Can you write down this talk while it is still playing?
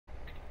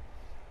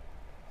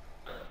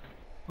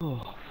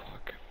Oh,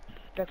 fuck.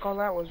 That call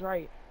out was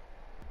right.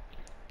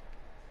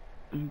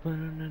 Not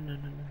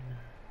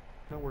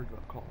worried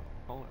about call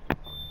it.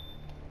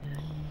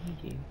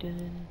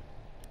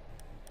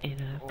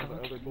 And All the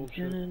other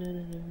bullshit.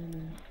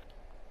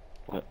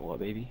 What,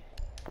 baby?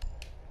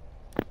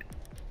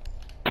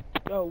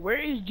 Yo, where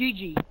is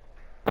Gigi?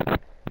 I don't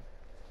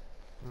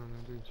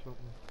know, doing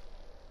something.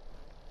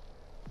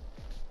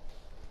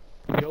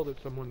 He yelled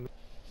at someone.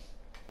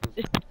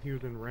 He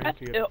was in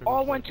rank. It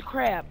all went to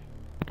crap.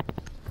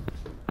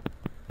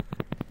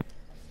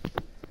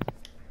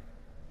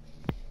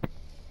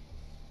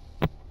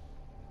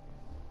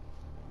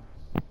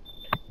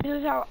 This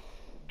is how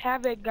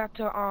Havoc got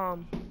to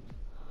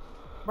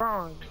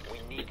bronze. We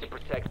need to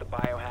protect the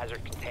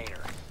biohazard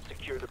container.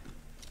 Secure the.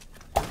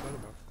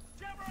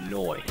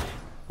 Noise.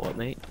 What,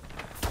 mate?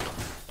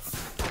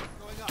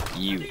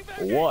 You.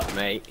 What,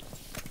 mate?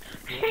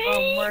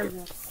 Where is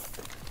it?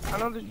 I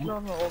know there's a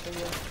drum hole over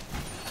here.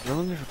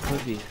 No, there's a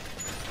pussy.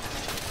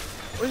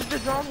 Where's the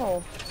drum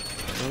hole?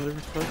 No, there's a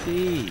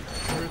pussy.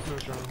 There is no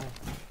drum hole.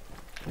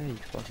 Hey, you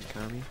fucking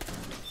commie.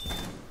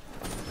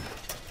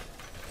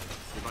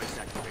 Device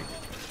activated.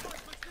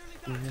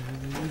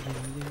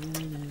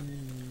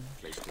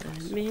 I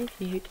miss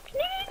you.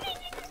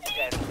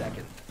 10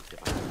 seconds.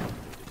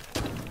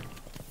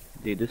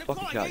 Dude, this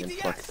fucking shotgun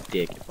sucks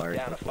dick if I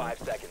Down to 5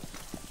 seconds.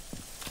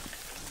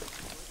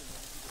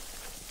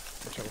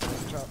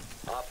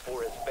 Op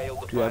 4 has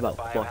failed to Dude, I find the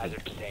about fucking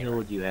biohazard container.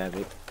 killed you,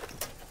 Havoc.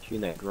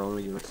 Shooting that drone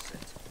with you.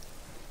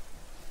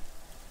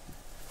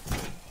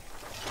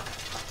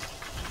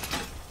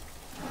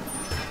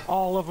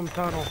 All of them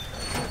tunnel.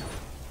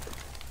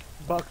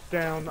 Buck's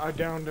down. I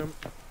downed him.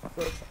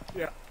 But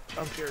yeah,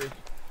 I'm serious.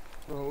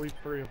 Well, at least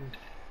 3 of them.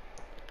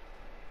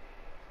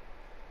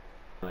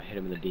 I hit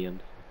him in the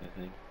DMs, I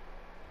think.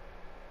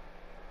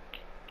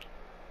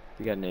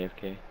 We got an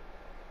AFK.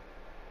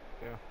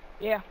 Yeah.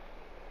 Yeah.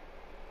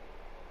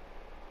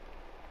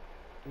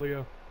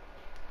 Leo.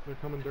 They're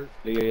coming dirt.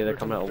 Yeah, they're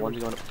coming out. One's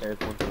going upstairs,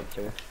 one's going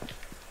upstairs.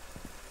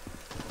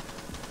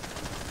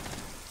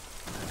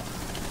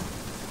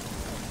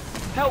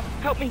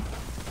 Help me.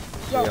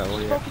 Yo, Yeah,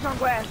 just focus on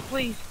glass,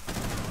 please.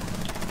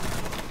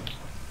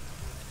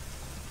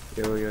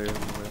 Yo, where the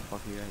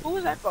fuck are you at? Who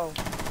was that though?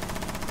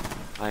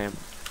 I am.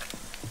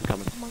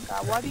 Coming. Oh my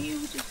god, why do you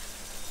just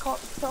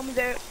tell me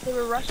that they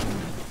were rushing me?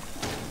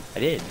 I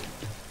did.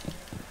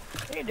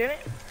 No, you didn't.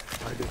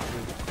 I did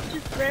too. You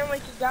just randomly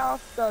just got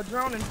off the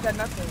drone and said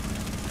nothing.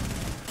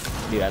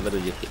 Dude, I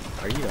literally just.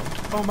 Are you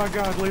though? Oh my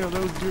god, Leo,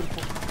 that was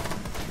beautiful.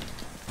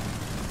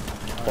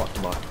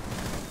 Fuck, Mark.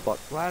 Fuck.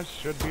 Glass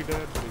should be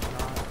dead, but he's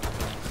not.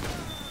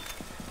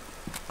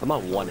 I'm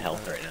on 1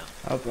 health right now.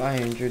 Oh, I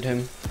injured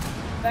him.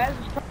 That is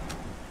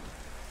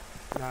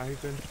Nah,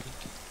 he's in.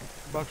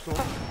 Buck's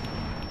ult.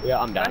 Yeah,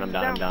 I'm down.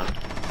 Glass is down.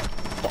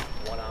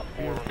 One Op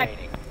 4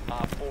 remaining.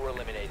 Op 4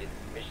 eliminated.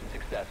 Mission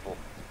successful.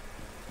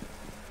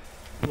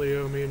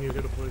 Leo, me and you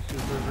gotta play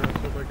super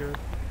aggressive, I guess.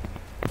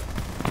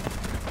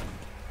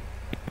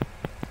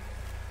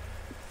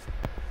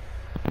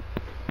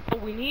 Oh,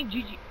 we need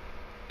Gigi.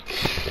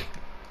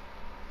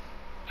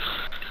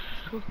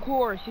 Of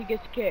course, he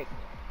gets kicked.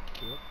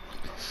 Yep.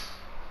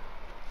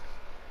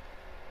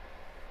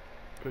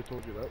 Could've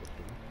told you that was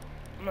fun.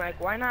 I'm like,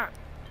 why not?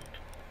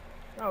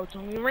 No, it's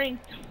only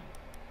ranked.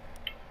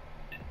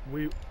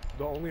 The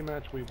only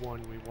match we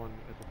won as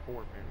a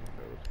 4-man,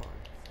 so it's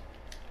fine.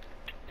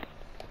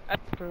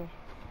 That's true.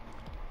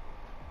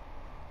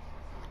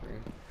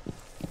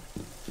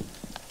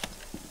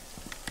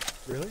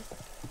 Really?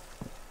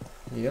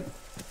 Yep.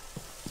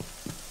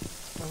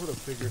 I would've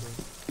figured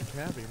a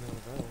cabbie, not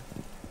a battle.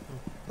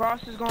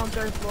 Frost is going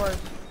 3rd floor.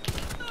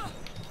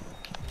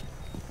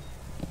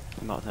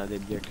 I'm outside the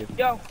objective.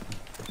 Yo,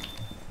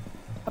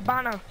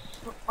 Habana,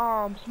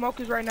 smoke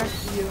is right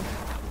next to you.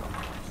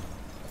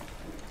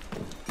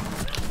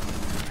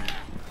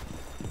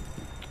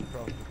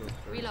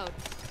 Reload.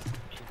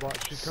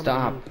 She's coming.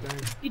 Stop. Dang.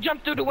 He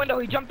jumped through the window.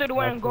 He jumped through the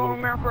window and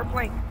going around for a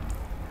flank.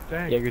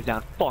 Dang. Jaeger's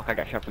down. Fuck, I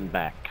got shot from the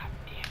back. God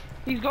damn.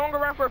 He's going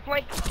around for a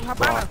flank.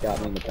 Habana. Fuck, got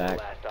me in the back.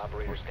 Last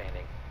operator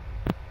standing.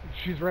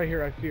 She's right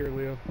here. I see her,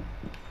 Leo.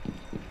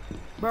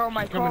 Bro,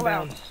 my She's coming call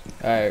down. outs.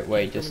 Alright,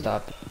 wait, just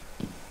stop.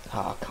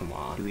 Oh, come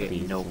on. Do we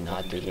Please no do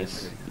not do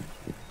this.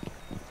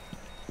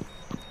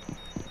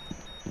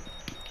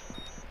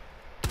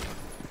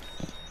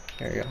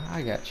 There you go.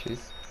 I got you.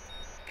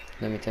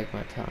 Let me take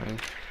my time.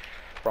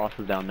 Frost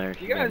was down there.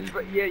 You guys,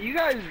 you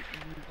guys,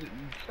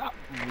 stop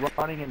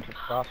running into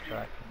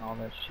cross-track and all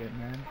that shit,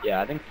 man.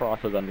 Yeah, I think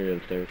Frost was under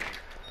the stairs.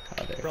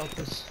 Oh, there Frost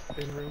it is.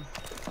 is in room.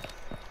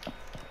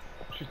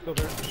 She's still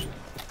there.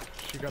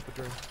 She got the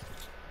drone.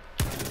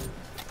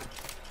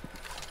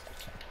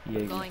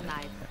 Yeah, Going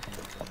live.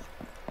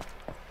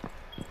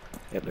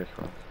 Yep, there's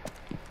Frost.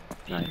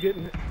 Nice.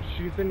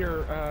 She's in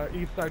your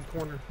east side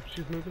corner.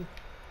 She's moving.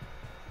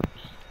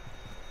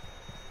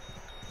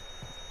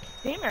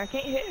 Damn it, I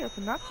can't hit her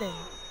for nothing.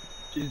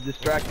 She's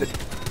distracted.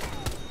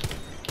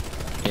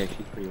 Yeah,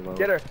 she's pretty low.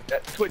 Get her.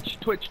 Twitch.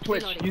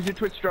 Reloading. Use your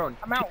Twitch drone.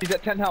 I'm out. She's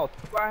at 10 health.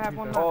 I have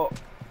one Oh.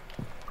 left.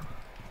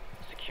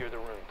 Secure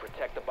the room.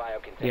 Protect the bio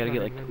You container.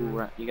 gotta get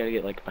like you gotta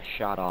get like a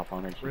shot off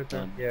on her. She's Right there.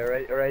 done.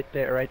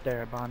 Yeah, right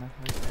there, Abana.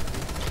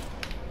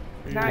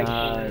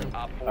 Nice.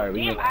 Op 4 Alright, we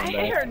Damn, need to I come hit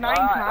back. her 9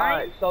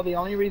 times. So the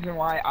only reason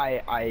why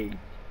I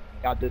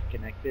got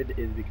disconnected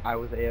is because I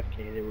was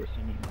AFK. They were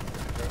singing.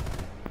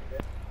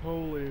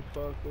 Holy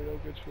fuck, they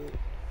don't get shit.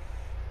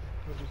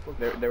 I just looked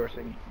They were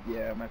singing.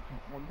 Yeah,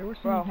 they were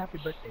singing Bro. Happy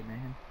Birthday,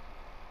 man.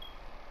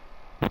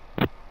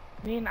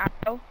 Me and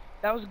Io,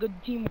 that was a good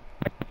team.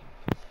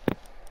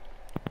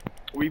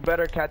 We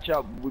better catch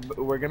up.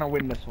 We're gonna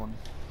win this one.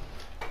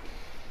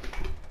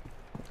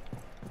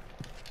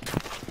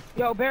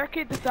 Yo,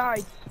 barricade the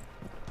sides.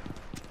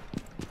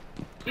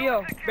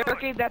 Yo,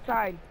 barricade that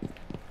side.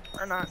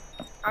 Or not.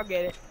 I'll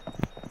get it.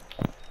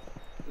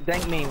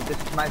 Thank me. This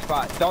is my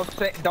spot. Don't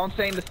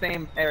say in the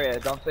same area.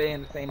 Don't say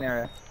in the same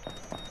area.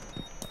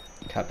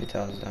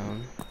 Capital's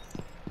down.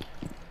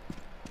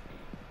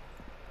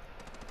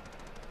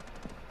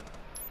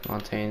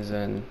 Montaigne's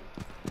in.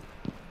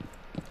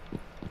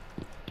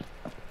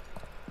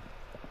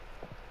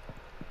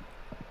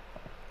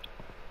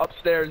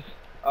 Upstairs.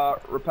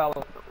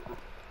 Repel.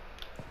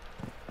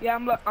 Yeah,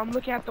 I'm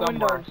looking at the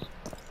Somewhere. windows.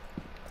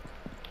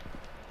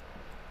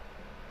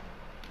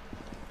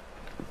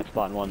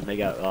 Spot one. They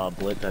got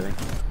blitz, I think.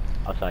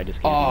 Outside just.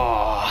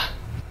 Oh,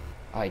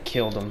 I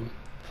killed him.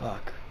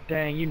 Fuck.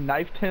 Dang, you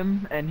knifed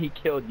him and he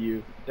killed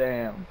you.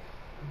 Damn.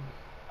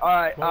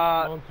 Alright,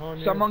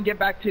 Montagne. someone get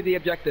back to the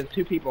objective.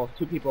 Two people.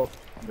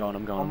 I'm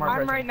going. One I'm more I'm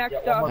person. right next Yeah,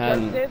 to one more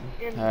person. objective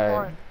in Alright.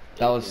 front.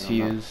 That was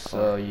fused,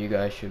 so you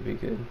guys should be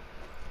good.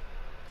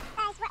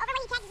 Guys, we're over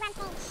where you can't just run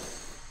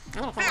things.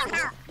 I'm gonna say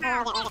that.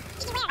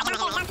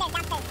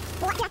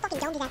 What? I fucking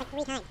don't do that like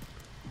 3 times.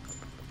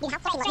 You know how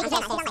fucking he's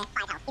on 5 health.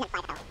 He's on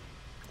 5 health.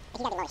 Like,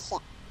 he gotta be low as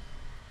shit.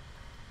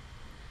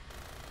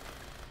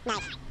 Nice.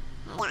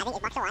 Yeah, I think it's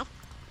Buck's alive.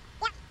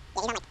 Yeah.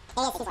 Yeah, he's on like...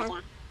 He is, he's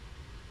on.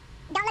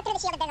 Don't look through the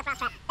shield if there's a frost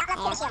trap. Don't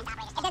look through the shield.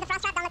 If there's a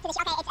frost trap, don't look through the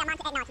shield. Okay, it's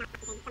a monster.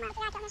 No,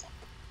 it's not. Come on.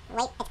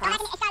 Wait, it's glass.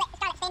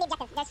 Scarlet, stay in the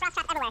objective. There's frost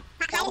traps everywhere.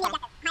 Hide in the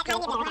objective. Hide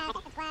in the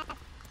objective.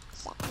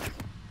 Shit.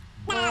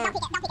 No, don't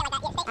peek it like that.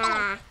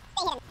 Yeah,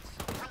 stay hidden.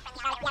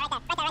 Yeah, right there.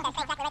 Stay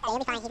exactly right there. You'll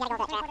be fine. He's gotta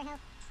go over that trap.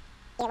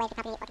 Either way,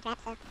 probably auto trap,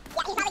 so. Yeah,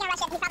 he's probably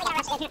gonna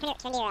rush it.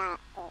 Turn to your,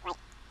 right.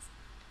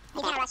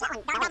 He's gonna rush that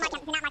one. Don't mark him.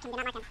 Do not mark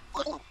him.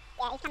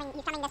 Yeah, he's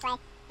coming this way.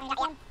 Yeah, that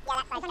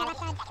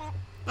side.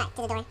 Alright,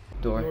 to the door.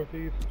 Door.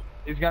 Northeast.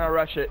 He's gonna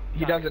rush it.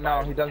 He doesn't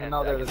know. He doesn't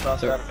know there's a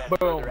frost trap.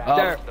 Boom. Oh.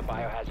 There. The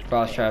biohazard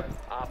Frost container.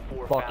 trap. Op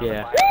 4 Fuck found the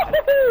yeah.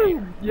 biohazard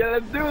Woo! Yeah,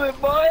 let's do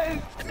it, boys.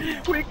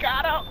 We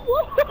got him.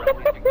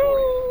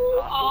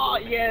 Oh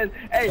yes.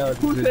 Hey, That was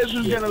who good says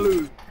who's shit. gonna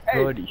lose?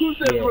 Hey, Good who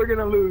says shit. we're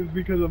gonna lose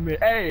because of me?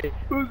 Hey,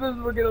 who says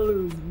we're gonna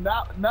lose?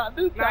 Not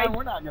this time. Nice.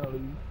 We're not gonna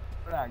lose.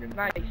 We're not gonna.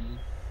 Nice. lose.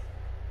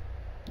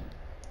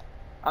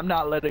 I'm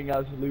not letting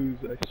us lose.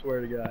 I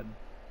swear to God.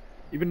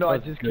 Even though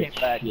That's I just good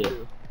came back shit.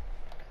 too.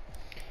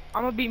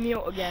 I'm gonna be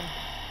mute again.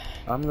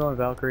 I'm going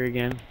Valkyrie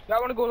again.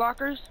 Y'all wanna go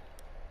lockers?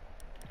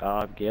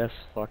 Guess.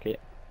 Fuck it.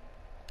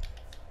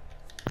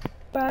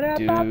 Do I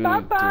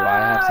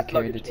have to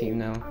carry the team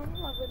now?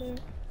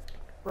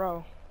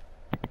 Bro,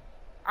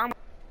 I'm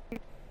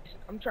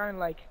trying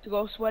to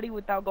go sweaty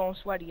without going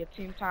sweaty at the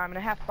same time, and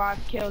I have 5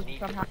 kills Need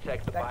to somehow.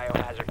 protect the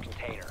biohazard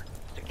container.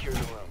 Secure the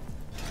room.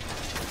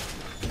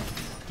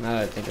 Now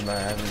that I think about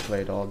it, I haven't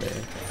played all day.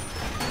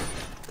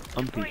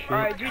 I'm pretty shit.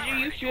 Alright, Gigi,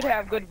 you should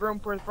have good room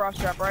for the frost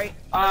trap, right?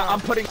 I'm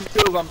putting 2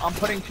 of them. I'm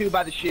putting 2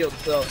 by the shield.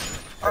 So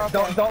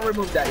Okay. don't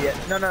remove that yet.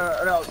 No.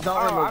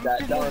 Don't remove I'm that.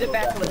 just Don't moved it remove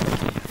back that. a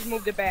little. Just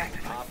moved it back.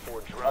 Op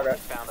 4 drone Okay.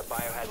 found the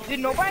biohazard. Did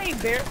nobody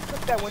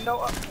put that window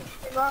up?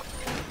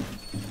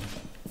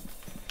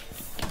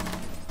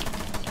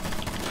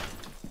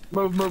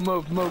 Move.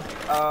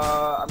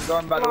 I'm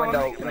going by the Come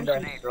on.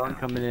 window. Drone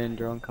coming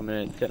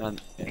in. Sitting on.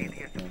 Yeah. 10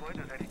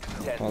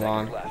 Hold seconds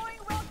on. left.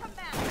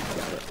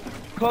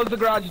 Close the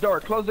garage door.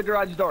 5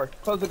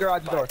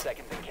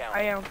 seconds and count.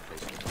 I am.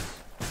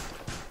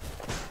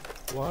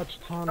 Watch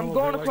tunnel. I'm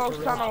going they to like close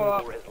rush tunnel it.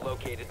 up. 4 has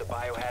located the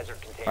biohazard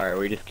container. Alright, are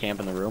we just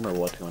camping the room or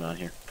what's going on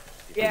here?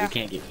 Because Yeah. we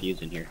can't get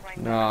fused in here.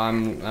 No,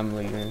 I'm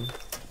leaving.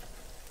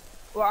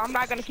 Well, I'm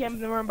not gonna camp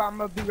in the room, but I'm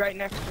gonna be right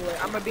next to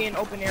it. I'm gonna be in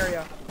open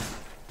area.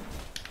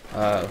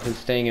 Who's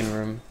staying in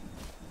room?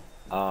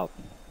 I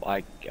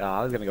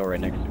was gonna go right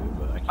next to it,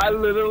 but I can't. I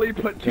literally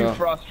put 2 Go.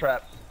 frost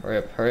traps. Hurry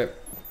up.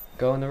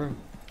 Go in the room.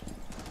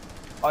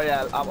 Oh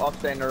yeah, I'll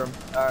stay in the room.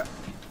 Alright.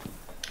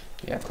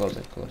 Yeah, close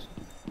it.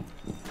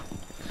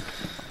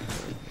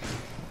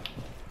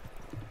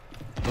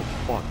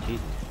 Fuck,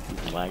 Jesus.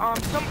 He's lagging.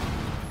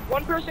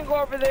 One person go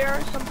over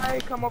there. Somebody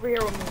come over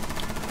here with me.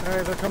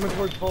 Alright, they're coming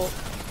towards Bolt.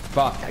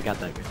 Fuck. I got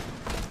that good.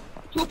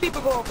 2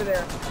 people go over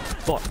there.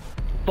 Fuck.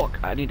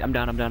 I'm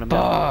down.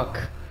 Fuck.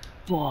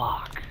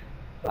 Fuck.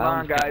 Come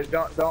on, guys.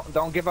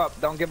 Don't give up.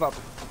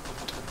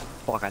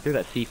 Fuck, I threw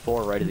that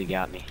C4 right as he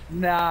got me.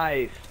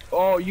 Nice.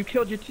 Oh, you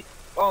killed your team.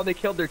 Oh, they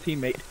killed their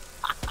teammate.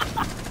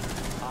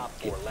 Op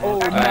 4 last Oh,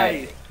 operator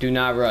nice. standing. Do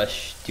not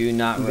rush.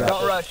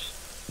 Don't rush.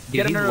 Dude,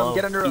 Get in he's the room. low.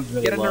 Get in the room. He's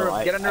really Get in the low.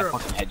 room. Get in the I room.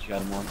 fucking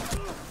headshot him once.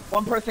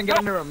 One person get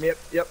in the room.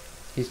 Yep.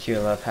 He's to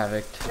your left,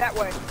 Havoc. That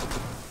way.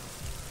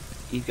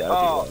 He's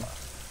got to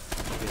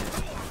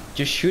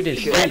Just shoot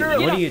his Get feet. in the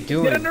room. What are you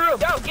doing? Get in the room.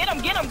 Yo, get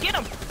him.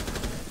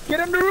 Get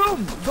in the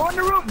room. Go in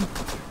the room.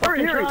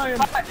 Hurry.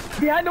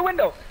 Behind the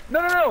window.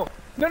 No.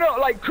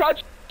 Like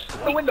crouch.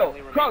 The window.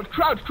 Crouch.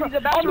 He's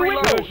about On to the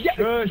window. reload. Yeah.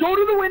 Go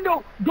to the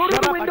window. Go to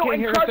Shut the up, I window can't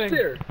and hear a crouch thing.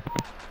 there.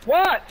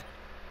 What?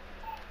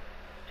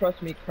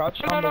 Trust me.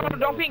 Crouch. No, on the don't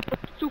window. peek.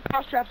 There's 2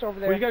 frost traps over Will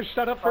there. you guys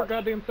shut up for a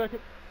goddamn second?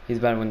 He's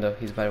by the window.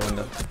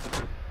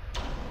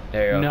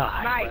 There you go.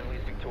 Nice. Friendly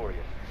is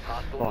victorious.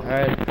 Hostile.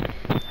 Alright.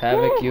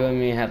 Havoc, you and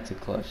me have to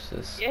clutch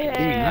this.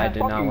 Yeah. I did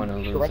not want to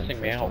lose in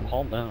stressing me first out. one.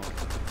 Calm down.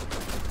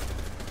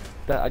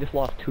 I just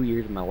lost 2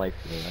 years of my life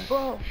today.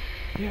 Bro,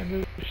 Yeah,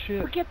 no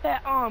shit. forget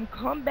that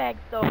comeback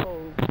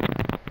though.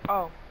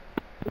 Oh,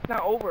 it's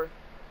not over.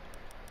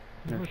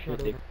 No it's shit, not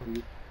dick.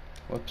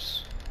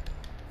 Whoops.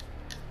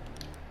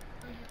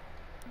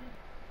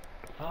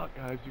 Fuck,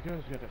 guys, you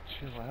guys gotta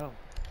chill out.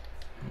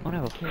 I don't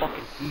have a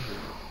fucking seizure.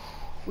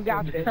 We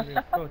got this.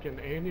 Fucking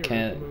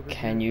aneurysm over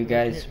Can here. you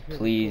guys can't hear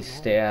please what's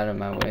stay out of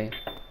my way?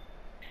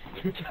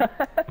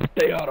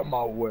 Stay out of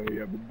my way,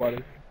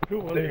 everybody.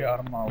 going on. Stay out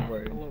of my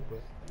way. I love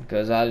that.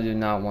 Because I do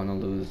not want to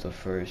lose the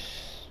first.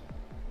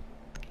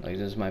 Like,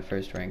 this is my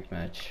first ranked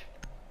match.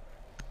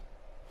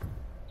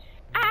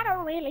 I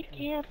don't really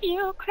care if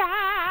you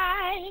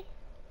cry.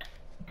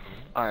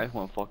 I just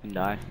wanna fucking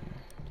die.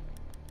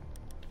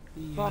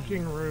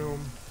 Fucking room.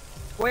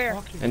 Where?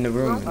 Fucking In the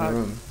room,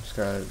 room.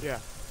 Scarlet. Yeah.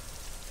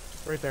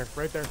 Right there.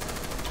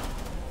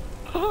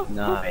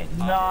 Nice.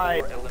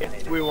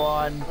 Nice. We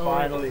won. Oh,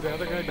 Finally. is the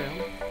other guy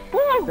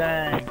down?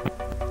 Dang.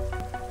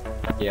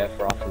 Yeah,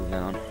 Frost is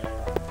down.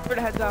 For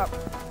the heads up.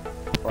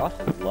 Frost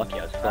is lucky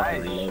I was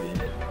fucking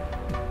reloaded.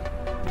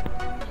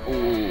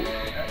 Ooh.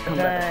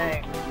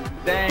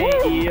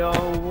 Dang, yo.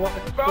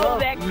 What's Bro, up,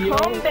 that yo?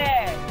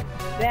 comeback.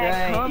 That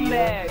Dang,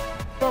 comeback.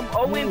 From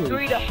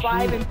 0-3 to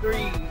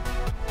 5-3.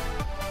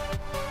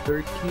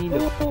 13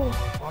 to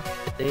fuck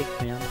sake,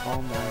 man.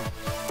 Calm down.